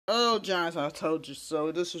Oh, Giants, I told you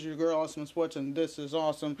so. This is your girl, Awesome Sports, and this is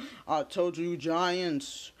awesome. I told you,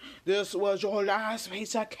 Giants, this was your last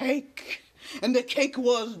piece of cake, and the cake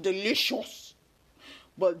was delicious.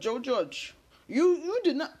 But, Joe Judge, you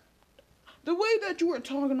did not. The way that you were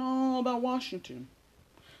talking all about Washington,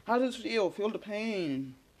 how does it feel? Feel the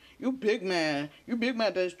pain. You big mad. You big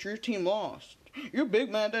mad that your team lost. You're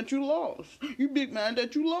big mad that you lost. You big mad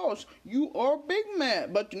that you lost. You are big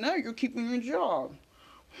mad, but now you're keeping your job.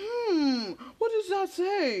 What does that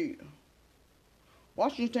say?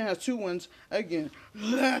 Washington has 2 wins again.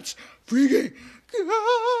 Let's freaking go!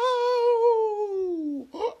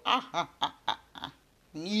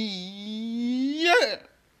 Yeah!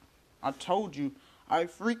 I told you. I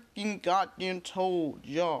freaking goddamn told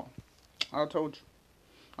y'all. I told you.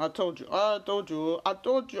 I told you. I told you. I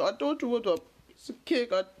told you. I told you what a piece of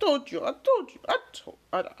cake. I told you. I told you.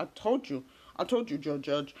 I told you. I told you, Joe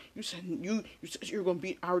Judge. You said you said you were gonna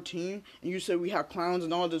beat our team, and you said we have clowns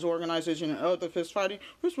and all this organization and other fist fighting.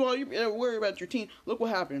 First of all, you better worry about your team. Look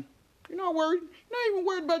what happened. You're not worried. You're not even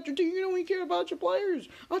worried about your team. You don't even care about your players.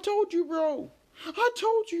 I told you, bro. I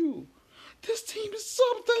told you. This team is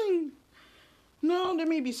something. No, they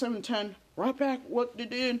may be 7-10. Right back what they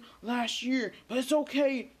did last year, but it's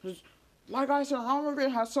okay. Like I said, Ron Rivera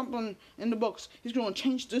has something in the books. He's going to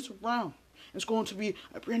change this around. It's going to be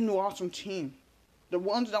a brand new awesome team. The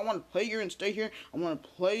ones that want to play here and stay here, I want to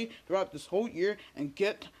play throughout this whole year and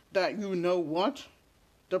get that, you know what?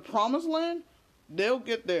 The promised land, they'll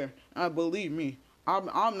get there. Believe me,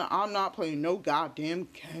 I'm not playing no goddamn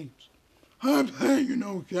games. I'm playing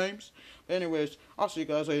no games. But anyways, I'll see you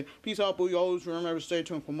guys later. Peace out, booyah. Always remember to stay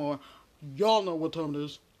tuned for more. Y'all know what time it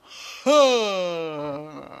is. Let's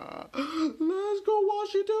go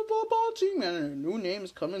Washington football team. And a new name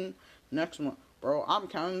is coming next month. Bro, I'm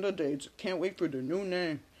counting the dates. Can't wait for the new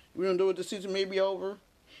name. We don't do it, the season may be over.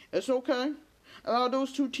 It's okay. Allow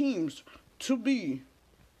those 2 teams to be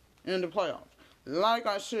in the playoffs. Like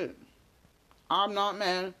I said, I'm not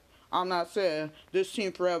mad. I'm not sad. This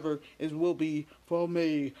team forever will be for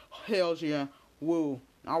me. Hells yeah. Woo.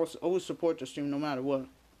 I will always support this team no matter what.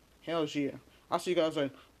 Hells yeah. I'll see you guys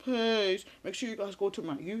later. Peace. Make sure you guys go to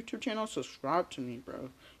my YouTube channel. Subscribe to me,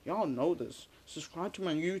 bro. Y'all know this. Subscribe to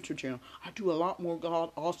my YouTube channel. I do a lot more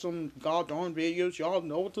awesome, darn videos. Y'all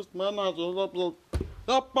know what this man has.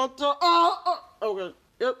 Okay.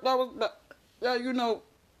 Yep, that was that. Yeah, you know.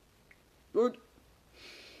 Good.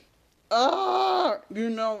 You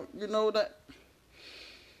know that.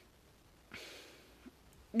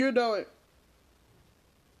 You know it.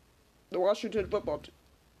 The Washington football team.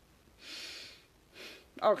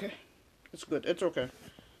 Okay. It's good. It's okay.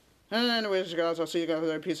 Anyways, guys, I'll see you guys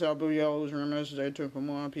later. Peace out. Booyah. Always remember to stay tuned for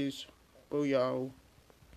more. Peace. Booyah.